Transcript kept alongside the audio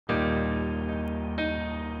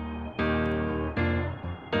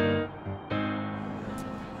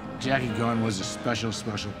Jackie Gaughan was a special,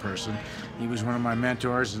 special person. He was one of my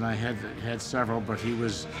mentors, and I had several, but he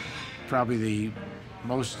was probably the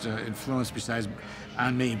most influence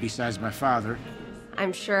on me besides my father.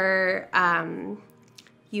 I'm sure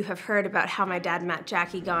you have heard about how my dad met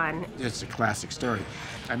Jackie Gaughan. It's a classic story.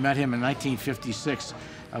 I met him in 1956.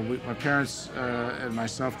 My parents and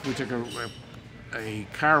myself, we took a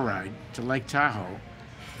car ride to Lake Tahoe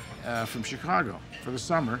from Chicago for the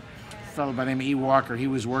summer. A fellow by the name of E. Walker, he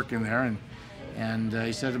was working there, and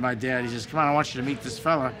he said to my dad, he says, "Come on, I want you to meet this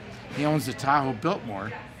fella. He owns the Tahoe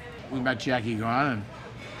Biltmore." We met Jackie Gaughan, and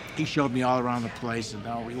he showed me all around the place, and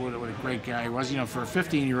what a great guy he was. You know, for a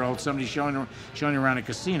 15-year-old, somebody showing you around a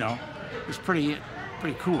casino, it was pretty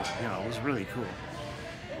cool. You know, it was really cool.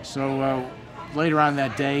 So later on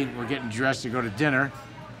that day, we're getting dressed to go to dinner,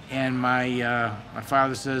 and my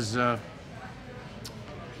father says,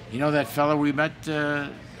 "You know that fellow we met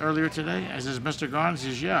earlier today?" I says, "Mr. Gaughan?" He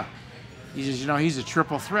says, "Yeah." He says, "You know, he's a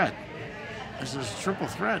triple threat." I says, "Triple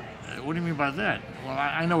threat? What do you mean by that?" "Well,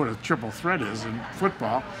 I know what a triple threat is in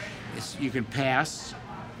football. You can pass,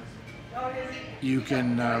 you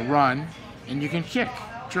can run, and you can kick.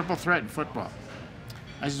 Triple threat in football."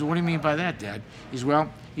 I says, "What do you mean by that, Dad?" He says, "Well,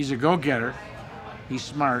 he's a go-getter, he's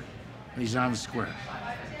smart, and he's on the square.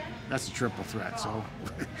 That's a triple threat." So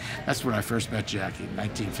that's when I first met Jackie in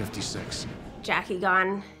 1956. Jackie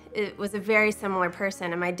Gaughan was a very similar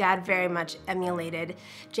person, and my dad very much emulated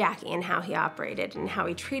Jackie and how he operated and how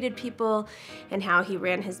he treated people and how he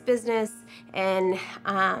ran his business and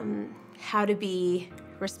how to be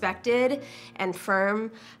respected and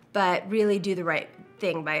firm, but really do the right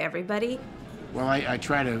thing by everybody. Well, I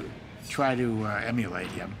try to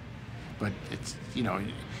emulate him, but it's, you know,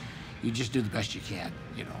 you just do the best you can.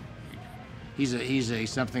 You know, he's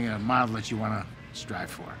a model that you want to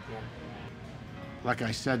strive for. Yeah. Like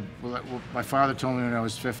I said, my father told me when I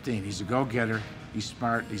was 15, he's a go-getter, he's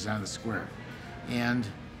smart, he's on the square. And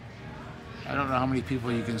I don't know how many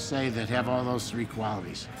people you can say that have all those three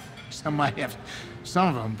qualities. Some might have some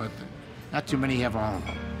of them, but not too many have all of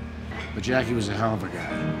them. But Jackie was a hell of a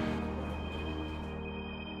guy.